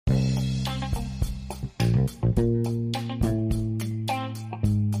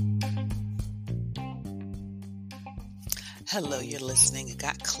Hello, you're listening.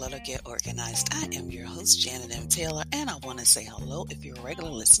 Got Clutter, Get Organized. I am your host, Janet M. Taylor, and I want to say hello if you're a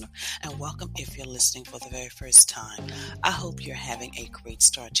regular listener, and welcome if you're listening for the very first time. I hope you're having a great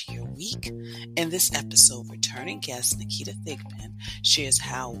start to your week. In this episode, returning guest Naketa Thigpen shares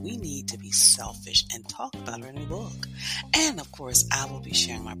how we need to be selfish and talk about her new book. And of course, I will be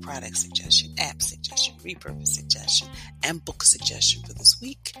sharing my product suggestion, app suggestion, repurpose suggestion, and book suggestion for this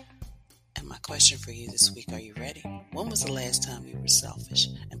week. And my question for you this week, are you ready? When was the last time you were selfish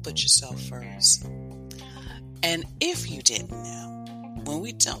and put yourself first? And if you didn't know, when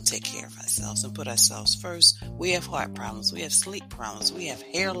we don't take care of ourselves and put ourselves first, we have heart problems, we have sleep problems, we have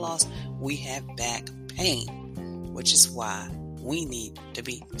hair loss, we have back pain, which is why we need to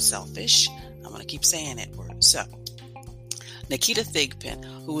be selfish. I'm going to keep saying that word. So, Naketa Thigpen,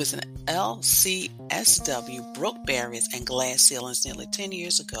 who is an LCSW, broke barriers and glass ceilings nearly 10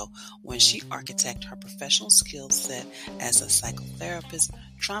 years ago when she architected her professional skill set as a psychotherapist,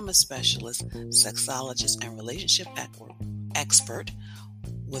 trauma specialist, sexologist, and relationship expert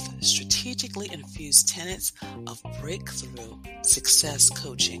with strategically infused tenets of breakthrough success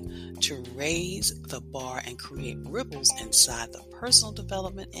coaching to raise the bar and create ripples inside the personal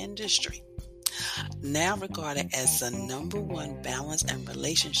development industry. Now regarded as the #1 balance and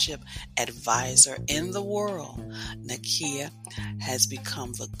relationship advisor in the world, Naketa has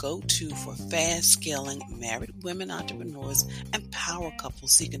become the go-to for fast-scaling married women entrepreneurs and power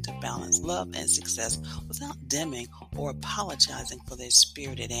couples seeking to balance love and success without dimming or apologizing for their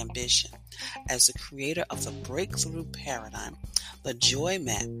spirited ambition. As the creator of the breakthrough paradigm, the Joy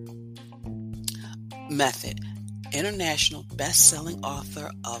Method, international best-selling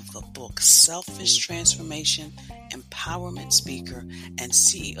author of the book Selfish Transformation, empowerment speaker, and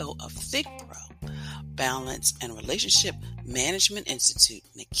CEO of Thigpen Balance and Relationship Management Institute,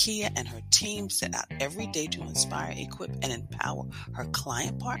 Naketa and her team set out every day to inspire, equip, and empower her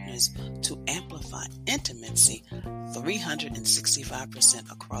client partners to amplify intimacy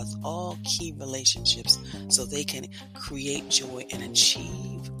 365% across all key relationships so they can create joy and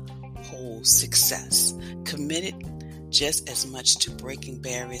achieve whole success. Committed just as much to breaking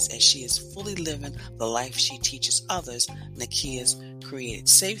barriers as she is fully living the life she teaches others, Naketa's created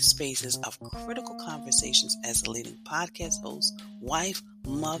safe spaces of critical conversations as a leading podcast host, wife,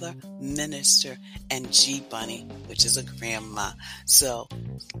 mother, minister, and G-Bunny, which is a grandma. So,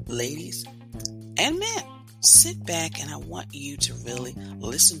 ladies and men, sit back and I want you to really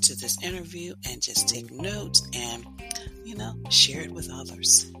listen to this interview and just take notes and, share it with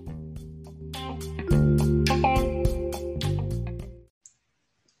others.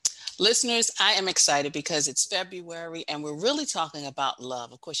 Listeners, I am excited because it's February and we're really talking about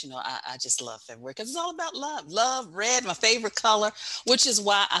love. Of course, I just love February because it's all about love. Love, red, my favorite color, which is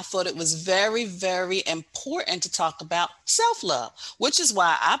why I thought it was very, very important to talk about self-love, which is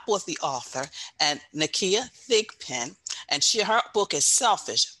why I bought the author and Naketa Thigpen, and her book is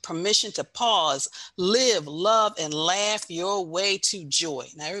Selfish, Permission to Pause, Live, Love, and Laugh Your Way to Joy.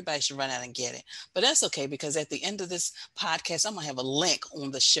 Now, everybody should run out and get it, but that's okay because at the end of this podcast, I'm going to have a link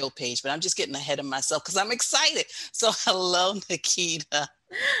on the show page, but I'm just getting ahead of myself because I'm excited. So hello, Naketa.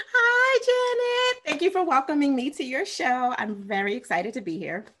 Hi, Janet. Thank you for welcoming me to your show. I'm very excited to be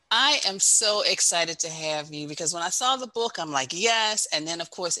here. I am so excited to have you because when I saw the book, I'm like, yes. And then, of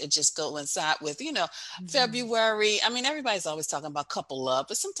course, it just coincides with, February. I mean, everybody's always talking about couple love,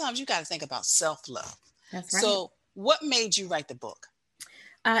 but sometimes you got to think about self-love. That's right. So what made you write the book?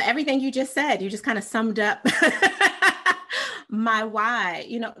 Everything you just said, you just kind of summed up my why.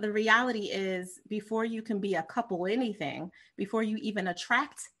 The reality is before you can be a couple anything, before you even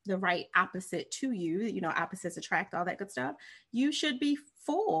attract the right opposite to you, opposites attract, all that good stuff, you should be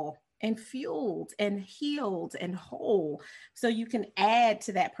full and fueled and healed and whole so you can add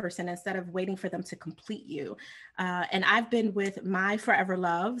to that person instead of waiting for them to complete you. And I've been with my forever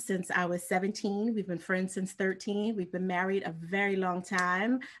love since I was 17. We've been friends since 13. We've been married a very long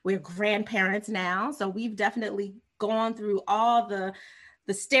time. We're grandparents now. So we've definitely gone through all the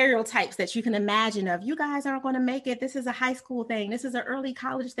stereotypes that you can imagine of you guys aren't going to make it. This is a high school thing. This is an early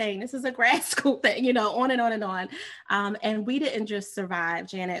college thing. This is a grad school thing, on and on and on. And we didn't just survive,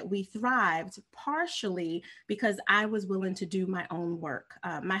 Janet. We thrived partially because I was willing to do my own work.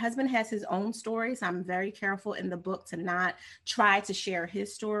 My husband has his own story, so I'm very careful in the book to not try to share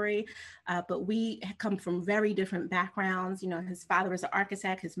his story. But we come from very different backgrounds. His father is an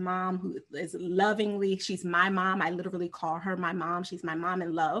architect. His mom, who is lovingly, she's my mom. I literally call her my mom. She's my mom. mom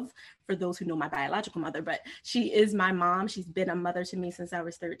in love, for those who know my biological mother, but she is my mom. She's been a mother to me since I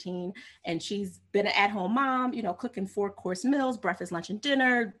was 13. And she's been an at-home mom, cooking 4-course meals, breakfast, lunch, and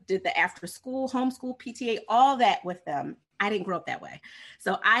dinner, did the after school, homeschool, PTA, all that with them. I didn't grow up that way.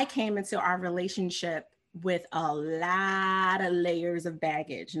 So I came into our relationship with a lot of layers of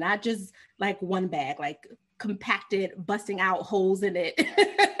baggage, not just like one bag, like compacted, busting out holes in it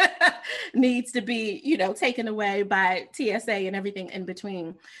needs to be, taken away by TSA and everything in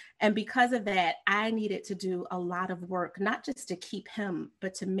between. And because of that, I needed to do a lot of work, not just to keep him,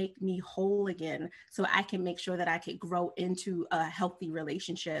 but to make me whole again, so I can make sure that I could grow into a healthy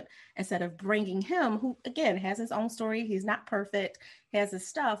relationship instead of bringing him, who again has his own story. He's not perfect, has his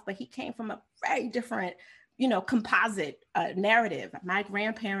stuff, but he came from a very different composite narrative. My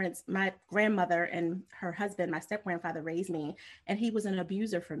grandparents, my grandmother and her husband, my step grandfather, raised me, and he was an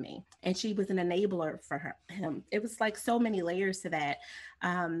abuser for me, and she was an enabler for him. It was like so many layers to that.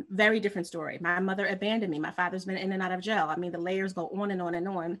 Very different story. My mother abandoned me. My father's been in and out of jail. I mean, the layers go on and on and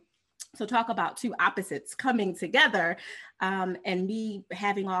on. So talk about two opposites coming together, and me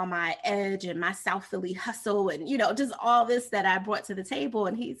having all my edge and my South Philly hustle and, just all this that I brought to the table.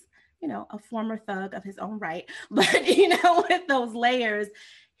 And he's, a former thug of his own right, but, with those layers,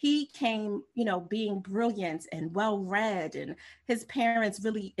 he came, being brilliant and well-read, and his parents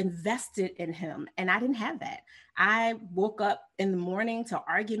really invested in him. And I didn't have that. I woke up in the morning to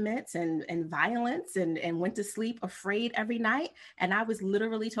arguments and violence and went to sleep afraid every night. And I was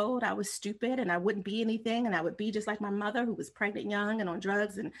literally told I was stupid and I wouldn't be anything. And I would be just like my mother, who was pregnant young and on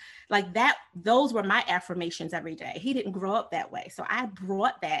drugs. And like that, those were my affirmations every day. He didn't grow up that way. So I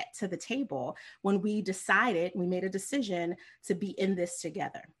brought that to the table when we made a decision to be in this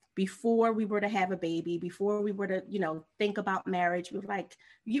together. Before we were to have a baby, before we were to, think about marriage, we were like,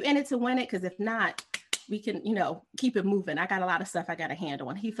 you in it to win it? Because if not, we can, keep it moving. I got a lot of stuff I got to handle.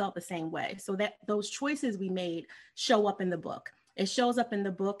 And he felt the same way. So that those choices we made show up in the book. It shows up in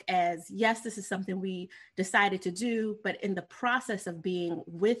the book as, yes, this is something we decided to do, but in the process of being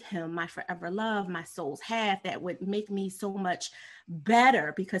with him, my forever love, my soul's half, that would make me so much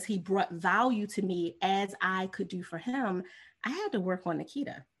better because he brought value to me as I could do for him. I had to work on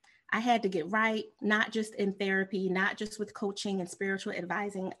Naketa. I had to get right, not just in therapy, not just with coaching and spiritual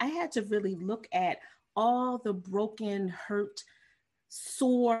advising. I had to really look at all the broken, hurt,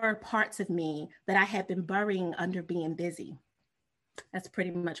 sore parts of me that I had been burying under being busy. That's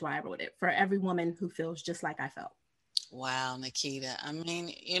pretty much why I wrote it, for every woman who feels just like I felt. Wow, Naketa. I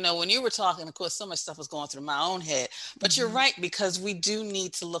mean, when you were talking, of course, so much stuff was going through my own head, but you're right, because we do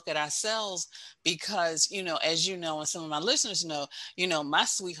need to look at ourselves because, as you know, and some of my listeners know, my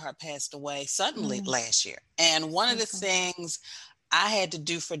sweetheart passed away suddenly last year. And one of the things I had to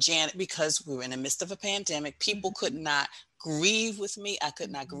do for Janet, because we were in the midst of a pandemic, people could not grieve with me. I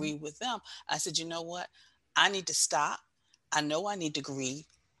could not grieve with them. I said, you know what? I need to stop. I know I need to grieve.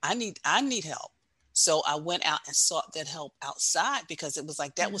 I need help. So I went out and sought that help outside, because it was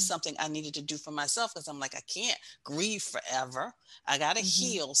like, that was something I needed to do for myself. Because I'm like, I can't grieve forever. I got to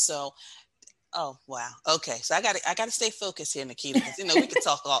heal. So, oh, wow. Okay. So I got to stay focused here, Naketa, because,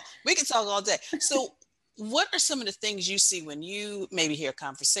 we can talk all day. So what are some of the things you see when you maybe hear a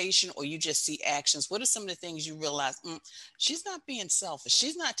conversation or you just see actions? What are some of the things you realize, she's not being selfish.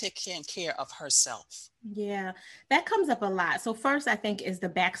 She's not taking care of herself. Yeah, that comes up a lot. So first, I think, is the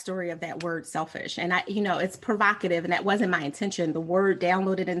backstory of that word selfish. And it's provocative, and that wasn't my intention. The word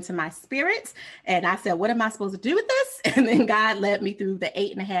downloaded into my spirit, and I said, what am I supposed to do with this? And then God led me through the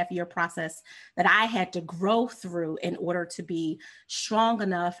 8.5-year process that I had to grow through in order to be strong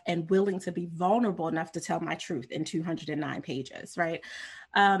enough and willing to be vulnerable enough to tell my truth in 209 pages, right?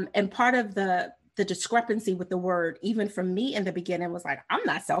 And part of the discrepancy with the word, even for me in the beginning, was like, I'm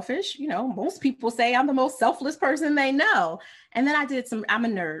not selfish. Most people say I'm the most selfless person they know. And then I'm a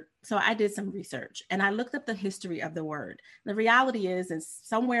nerd. So I did some research and I looked up the history of the word. The reality is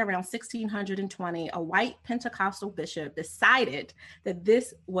somewhere around 1620, a white Pentecostal bishop decided that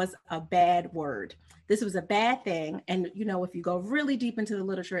this was a bad word. This was a bad thing. And, if you go really deep into the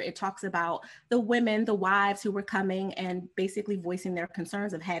literature, it talks about the women, the wives who were coming and basically voicing their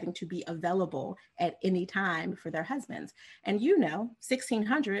concerns of having to be available at any time for their husbands. And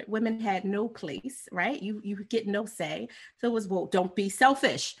 1600, women had no place, right? You get no say. So it was, well, don't be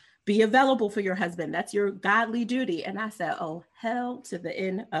selfish. Be available for your husband. That's your godly duty. And I said, oh, hell to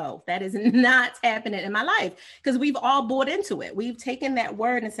the no. That is not happening in my life, because we've all bought into it. We've taken that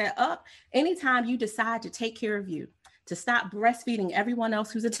word and said, anytime you decide to take care of you, to stop breastfeeding everyone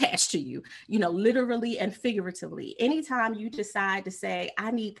else who's attached to you, literally and figuratively. Anytime you decide to say,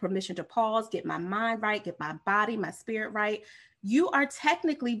 I need permission to pause, get my mind right, get my body, my spirit right, you are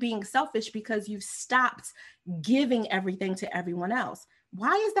technically being selfish because you've stopped giving everything to everyone else.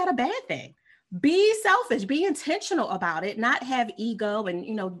 Why is that a bad thing? Be selfish, be intentional about it, not have ego and,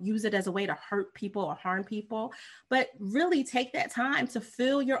 use it as a way to hurt people or harm people, but really take that time to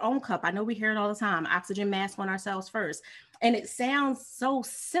fill your own cup. I know we hear it all the time, oxygen mask on ourselves first. And it sounds so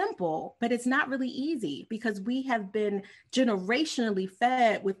simple, but it's not really easy because we have been generationally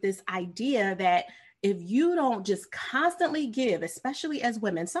fed with this idea that if you don't just constantly give, especially as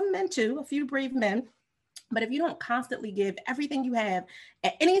women, some men too, a few brave men, but if you don't constantly give everything you have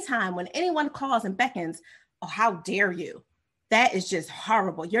at any time when anyone calls and beckons, oh, how dare you? That is just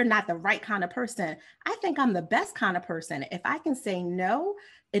horrible. You're not the right kind of person. I think I'm the best kind of person. If I can say no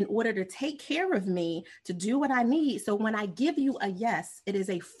in order to take care of me, to do what I need. So when I give you a yes, it is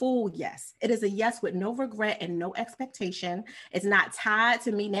a full yes. It is a yes with no regret and no expectation. It's not tied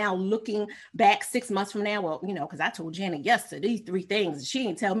to me now looking back 6 months from now. Well, because I told Janet yes to these 3 things and she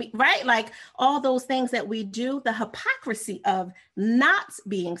didn't tell me, right? Like all those things that we do, the hypocrisy of not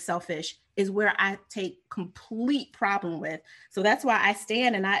being selfish is where I take complete problem with. So that's why I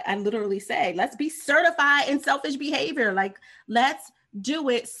stand and I literally say, let's be certified in selfish behavior. Like, let's do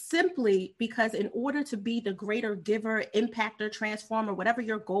it simply because in order to be the greater giver, impactor, transformer, whatever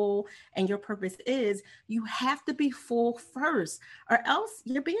your goal and your purpose is, you have to be full first, or else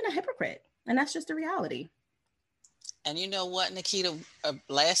you're being a hypocrite. And that's just the reality. And you know what, Naketa,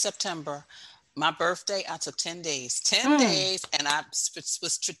 last September, my birthday, I took 10 days, and I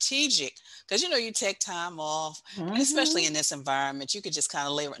was strategic because, you take time off, and especially in this environment, you could just kind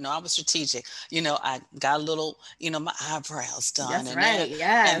of lay. No, I was strategic. I got a little, my eyebrows done. That's and right.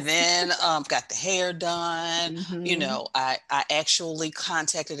 Yes. And then got the hair done. I actually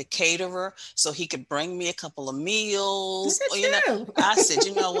contacted a caterer so he could bring me a couple of meals. I said,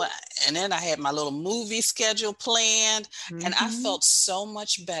 you know what? And then I had my little movie schedule planned, and I felt so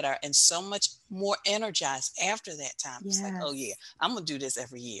much better and so much more energized after that time. It's like, oh yeah, I'm gonna do this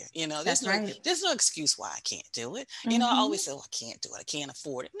every year. There's no excuse why I can't do it. I always say, oh, I can't do it, I can't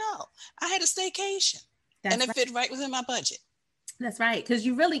afford it. No, I had a staycation. And it fit right within my budget. That's right, because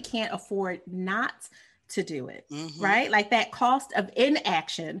you really can't afford not to do it, right? Like that cost of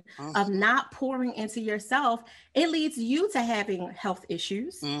inaction, of not pouring into yourself, it leads you to having health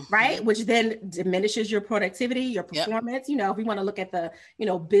issues, right? Which then diminishes your productivity, your performance. If we want to look at the,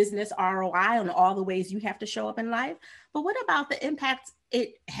 business ROI on all the ways you have to show up in life. But what about the impact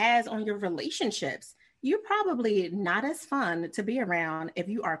it has on your relationships? You're probably not as fun to be around if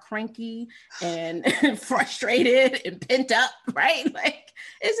you are cranky and frustrated and pent up, right? Like,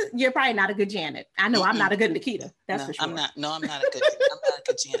 you're probably not a good Janet. I know I'm not a good Naketa. That's for sure. I'm not a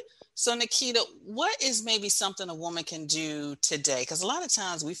good Janet. So Naketa, what is maybe something a woman can do today? Because a lot of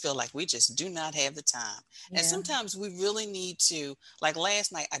times we feel like we just do not have the time. Yeah. And sometimes we really need to, like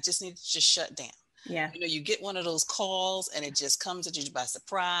last night, I just needed to just shut down. Yeah. You get one of those calls and it just comes at you by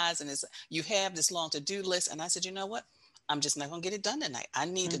surprise, and you have this long to-do list. And I said, you know what? I'm just not going to get it done tonight. I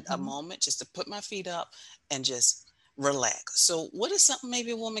needed a moment just to put my feet up and just relax. So what is something maybe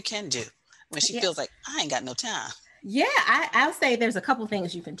a woman can do when she feels like I ain't got no time? Yeah, I'll say there's a couple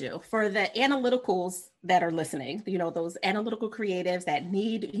things you can do for the analyticals that are listening, those analytical creatives that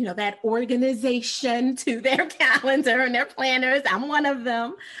need, that organization to their calendar and their planners. I'm one of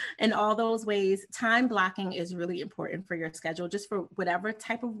them. In all those ways, time blocking is really important for your schedule, just for whatever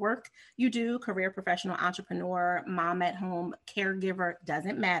type of work you do, career professional, entrepreneur, mom at home, caregiver,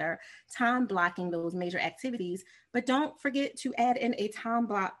 doesn't matter. Time blocking those major activities, but don't forget to add in a time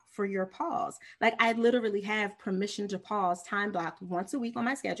block for your pause. Like I literally have permission to pause, time blocked once a week on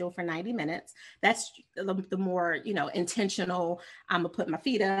my schedule for 90 minutes. That's the more, intentional. I'm gonna put my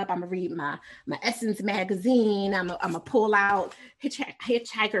feet up. I'm gonna read my Essence magazine. I'm gonna pull out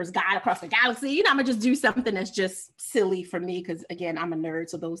Hitchhiker's Guide Across the Galaxy. I'm gonna just do something that's just silly for me because again, I'm a nerd,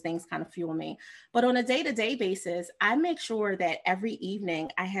 so those things kind of fuel me. But on a day-to-day basis, I make sure that every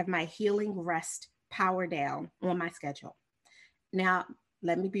evening I have my healing rest power down on my schedule. Now,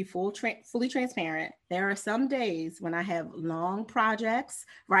 let me be fully transparent. There are some days when I have long projects,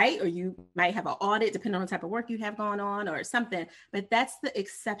 right? Or you might have an audit, depending on the type of work you have going on or something, but that's the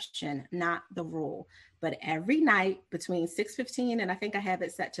exception, not the rule. But every night between 6:15 and I think I have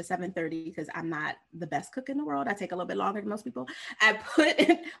it set to 7:30 because I'm not the best cook in the world. I take a little bit longer than most people. I put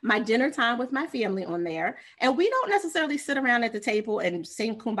my dinner time with my family on there, and we don't necessarily sit around at the table and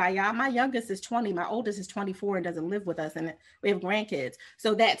sing kumbaya. My youngest is 20, my oldest is 24 and doesn't live with us, and we have grandkids.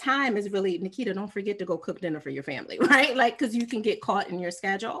 So that time is really, Naketa, don't forget to go cook dinner for your family, right? Like, because you can get caught in your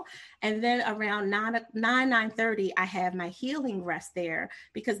schedule. And then around 9:30, I have my healing rest there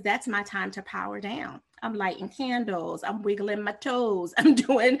because that's my time to power down. I'm lighting candles, I'm wiggling my toes, I'm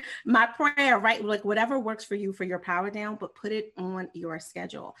doing my prayer, right? Like whatever works for you for your power down, but put it on your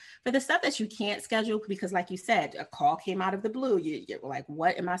schedule. For the stuff that you can't schedule, because like you said, a call came out of the blue, you're like,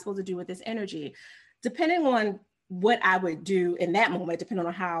 what am I supposed to do with this energy? Depending on what I would do in that moment, depending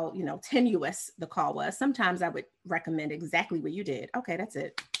on how, tenuous the call was, sometimes I would recommend exactly what you did. Okay, that's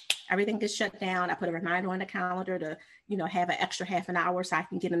it. Everything gets shut down. I put a reminder on the calendar to, have an extra half an hour so I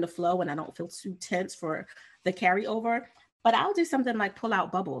can get in the flow and I don't feel too tense for the carryover. But I'll do something like pull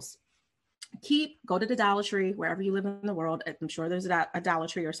out bubbles. Go to the Dollar Tree, wherever you live in the world. I'm sure there's a Dollar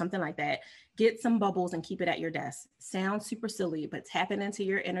Tree or something like that. Get some bubbles and keep it at your desk. Sounds super silly, but tapping into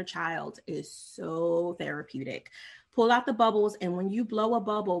your inner child is so therapeutic. Pull out the bubbles. And when you blow a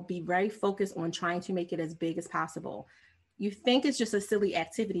bubble, be very focused on trying to make it as big as possible. You think it's just a silly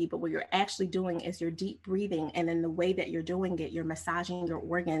activity, but what you're actually doing is you're deep breathing. And in the way that you're doing it, you're massaging your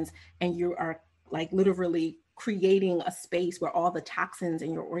organs and you are like literally creating a space where all the toxins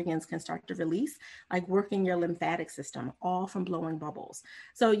in your organs can start to release, like working your lymphatic system, all from blowing bubbles.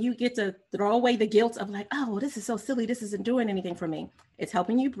 So you get to throw away the guilt of like, oh, well, this is so silly. This isn't doing anything for me. It's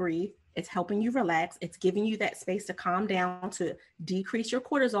helping you breathe. It's helping you relax. It's giving you that space to calm down, to decrease your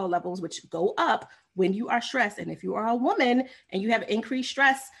cortisol levels, which go up when you are stressed. And if you are a woman and you have increased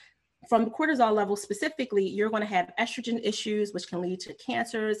stress from the cortisol levels specifically, you're going to have estrogen issues, which can lead to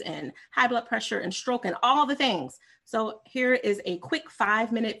cancers and high blood pressure and stroke and all the things. So here is a quick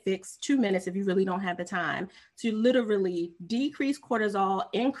 5-minute fix, 2 minutes if you really don't have the time, to literally decrease cortisol,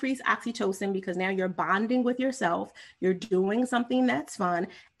 increase oxytocin, because now you're bonding with yourself, you're doing something that's fun,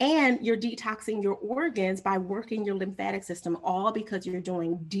 and you're detoxing your organs by working your lymphatic system, all because you're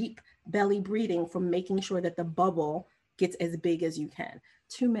doing deep belly breathing from making sure that the bubble gets as big as you can.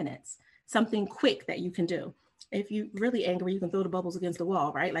 2 minutes, something quick that you can do. If you're really angry, you can throw the bubbles against the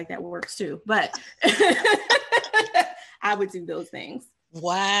wall, right? Like that works too. But I would do those things.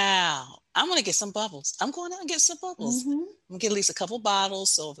 Wow. I'm going to get some bubbles. I'm going out and get some bubbles. Mm-hmm. I'm going to get at least a couple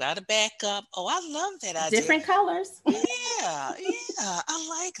bottles. So I've got to back up. Oh, I love that idea. Different colors. Yeah.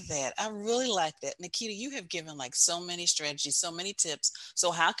 I like that. I really like that. Naketa, you have given like so many strategies, so many tips.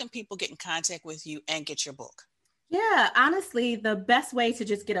 So how can people get in contact with you and get your book? Yeah, honestly, the best way to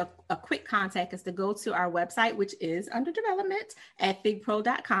just get a quick contact is to go to our website, which is under development at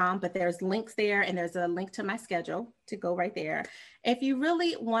thigpro.com, but there's links there and there's a link to my schedule to go right there. If you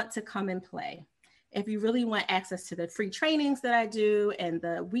really want to come and play, if you really want access to the free trainings that I do and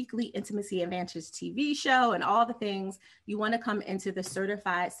the weekly Intimacy Advantage TV show and all the things, you want to come into the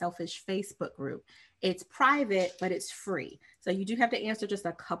Certified Selfish Facebook group. It's private, but it's free. So you do have to answer just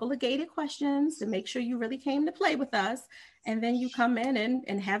a couple of gated questions to make sure you really came to play with us. And then you come in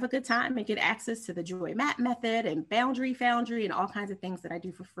and have a good time and get access to the Joy Map method and Boundary Foundry and all kinds of things that I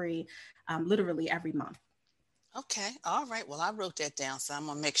do for free, literally every month. Okay. All right. Well, I wrote that down, so I'm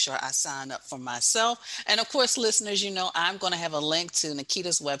going to make sure I sign up for myself. And of course, listeners, I'm going to have a link to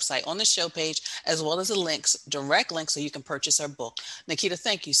Naketa's website on the show page, as well as a direct link so you can purchase her book. Naketa,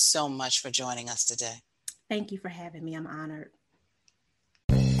 thank you so much for joining us today. Thank you for having me. I'm honored.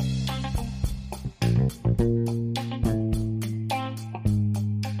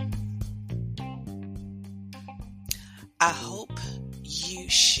 I hope you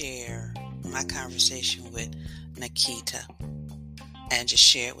share my conversation with Naketa and just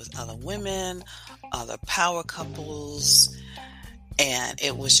share it with other women, other power couples. And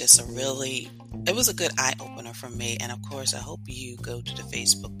it was just it was a good eye opener for me. And of course, I hope you go to the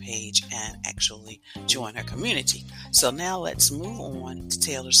Facebook page and actually join her community. So now let's move on to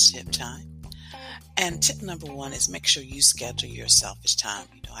Taylor's tip time. And tip number 1 is make sure you schedule your selfish time.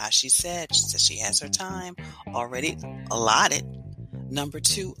 You know how she said she has her time already allotted. Number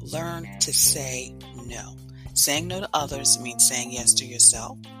 2, learn to say no. Saying no to others means saying yes to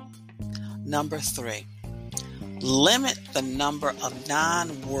yourself. Number 3, limit the number of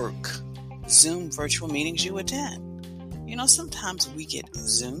non-work Zoom virtual meetings you attend. Sometimes we get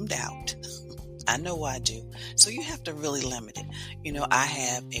zoomed out. I know I do. So you have to really limit it. I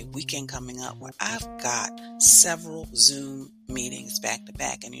have a weekend coming up where I've got several Zoom meetings back to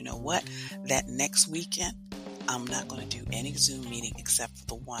back. And you know what? That next weekend, I'm not going to do any Zoom meeting except for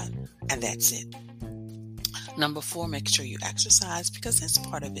the one. And that's it. Number 4, make sure you exercise because that's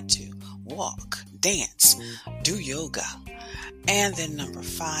part of it too. Walk, dance, do yoga. And then number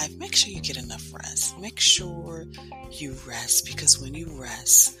 5, make sure you get enough rest. Make sure you rest, because when you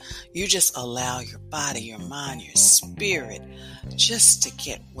rest, you just allow your body, your mind, your spirit just to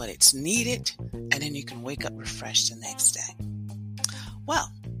get what it's needed, and then you can wake up refreshed the next day. Well,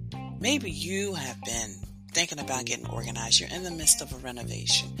 maybe you have been thinking about getting organized. You're in the midst of a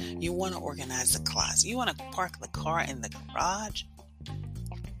renovation. You want to organize the closet. You want to park the car in the garage,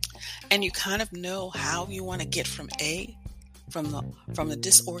 and you kind of know how you want to get from the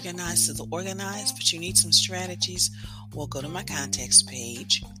disorganized to the organized, but you need some strategies. Well, go to my contacts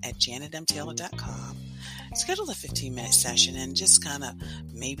page at janetmtaylor.com. Schedule a 15-minute session and just kind of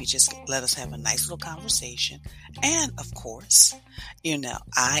maybe just let us have a nice little conversation. And of course,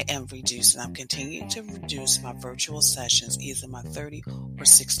 I am reducing. I'm continuing to reduce my virtual sessions, either my 30 or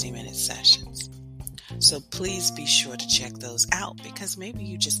 60-minute sessions. So please be sure to check those out, because maybe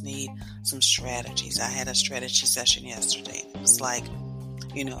you just need some strategies. I had a strategy session yesterday. It was like,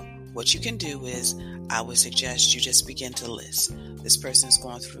 what you can do is, I would suggest you just begin to list. This person is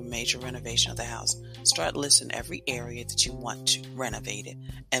going through major renovation of the house. Start listing every area that you want to renovate it,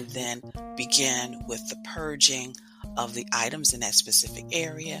 and then begin with the purging of the items in that specific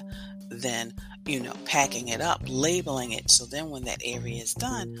area. Then, packing it up, labeling it. So then when that area is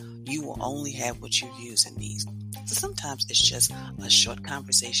done, you will only have what you use and need. So sometimes it's just a short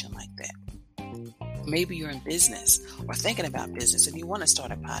conversation like that. Maybe you're in business or thinking about business and you want to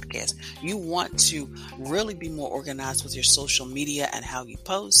start a podcast. You want to really be more organized with your social media and how you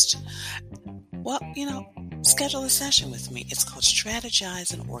post. Well, schedule a session with me. It's called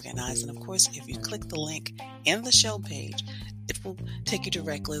Strategize and Organize. And of course, if you click the link in the show page, it will take you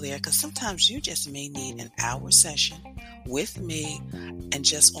directly there, because sometimes you just may need an hour session with me and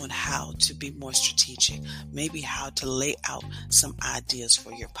just on how to be more strategic, maybe how to lay out some ideas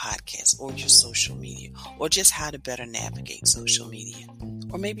for your podcast or your social media, or just how to better navigate social media.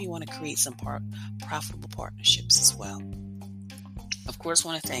 Or maybe you want to create some profitable partnerships as well. Of course, I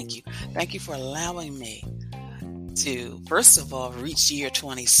want to thank you. Thank you for allowing me to, first of all, reach year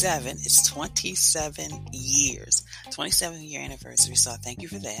 27. It's 27 years, 27-year anniversary. So I thank you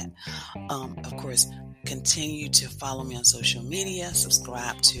for that. Of course, continue to follow me on social media.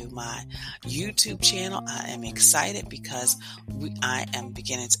 Subscribe to my YouTube channel. I am excited because I am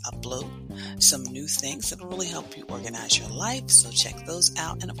beginning to upload some new things that will really help you organize your life. So check those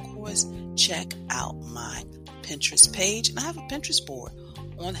out. And of course, check out my Pinterest page. And I have a Pinterest board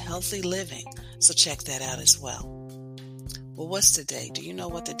on healthy living. So check that out as well. Well, what's today? Do you know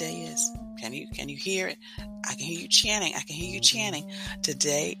what the day is? Can you hear it? I can hear you chanting.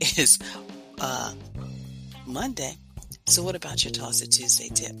 Today is Monday. So what about your Toss It Tuesday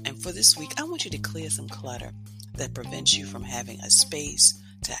tip? And for this week, I want you to clear some clutter that prevents you from having a space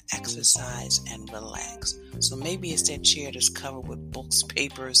to exercise and relax. So maybe it's that chair that's covered with books,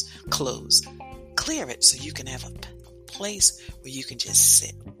 papers, clothes. Clear it so you can have a place where you can just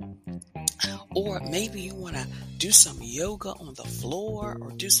sit. Or maybe you want to do some yoga on the floor,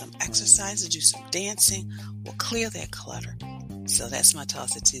 or do some exercises, do some dancing. Well, clear that clutter. So that's my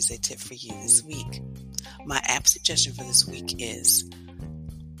Toss It Tuesday tip for you this week. My app suggestion for this week is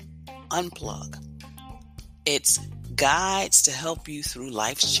Unplug. It's guides to help you through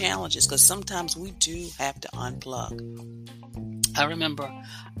life's challenges, because sometimes we do have to unplug. I remember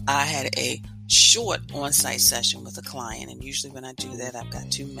I had a short on-site session with a client, and usually when I do that, I've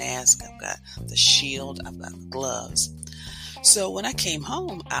got 2 masks, I've got the shield, I've got the gloves. So when I came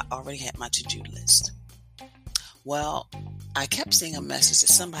home, I already had my to-do list. Well, I kept seeing a message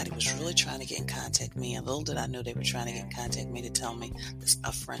that somebody was really trying to get in contact with me, and little did I know they were trying to get in contact with me to tell me that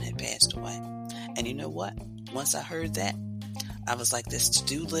a friend had passed away. And you know what? Once I heard that, I was like, this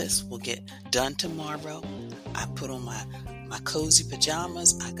to-do list will get done tomorrow. I put on my cozy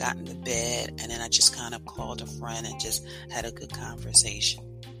pajamas, I got into bed, and then I just kind of called a friend and just had a good conversation.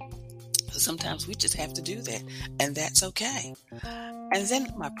 So sometimes we just have to do that, and that's okay. And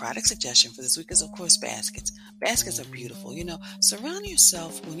then my product suggestion for this week is, of course, baskets. Baskets are beautiful. Surround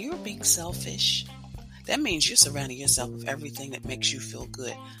yourself, when you're being selfish, that means you're surrounding yourself with everything that makes you feel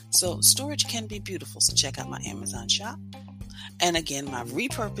good. So storage can be beautiful. So check out my Amazon shop. And again, my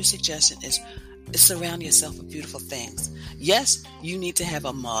repurpose suggestion is surround yourself with beautiful things. Yes, you need to have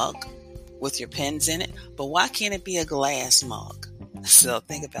a mug with your pens in it, but why can't it be a glass mug? So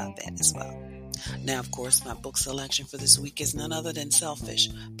think about that as well. Now, of course, my book selection for this week is none other than Selfish: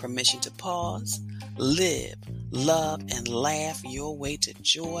 Permission to Pause, Live, Love, and Laugh Your Way to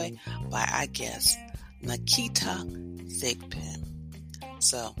Joy by, I guess, Naketa, Thigpen.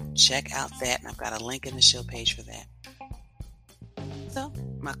 So check out that, and I've got a link in the show page for that. So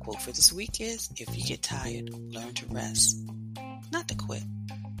my quote for this week is, if you get tired, learn to rest. not to quit.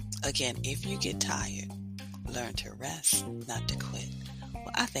 Again, if you get tired, learn to rest, not to quit.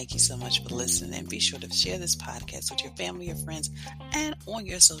 Well, I thank you so much for listening, and be sure to share this podcast with your family, your friends, and on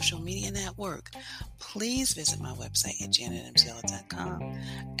your social media network. Please visit my website at janetmtaylor.com.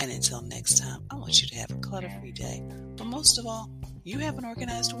 And until next time, I want you to have a clutter-free day. But most of all, you have an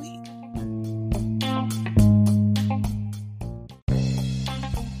organized week.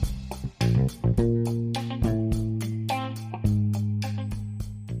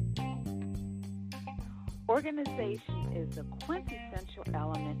 Organization is the quintessential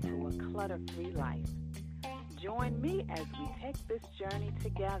element to a clutter-free life. Join me as we take this journey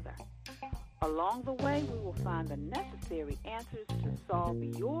together. Along the way, we will find the necessary answers to solve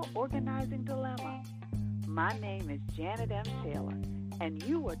your organizing dilemma. My name is Janet M. Taylor, and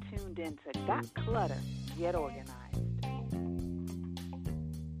you are tuned in to Got Clutter, Get Organized.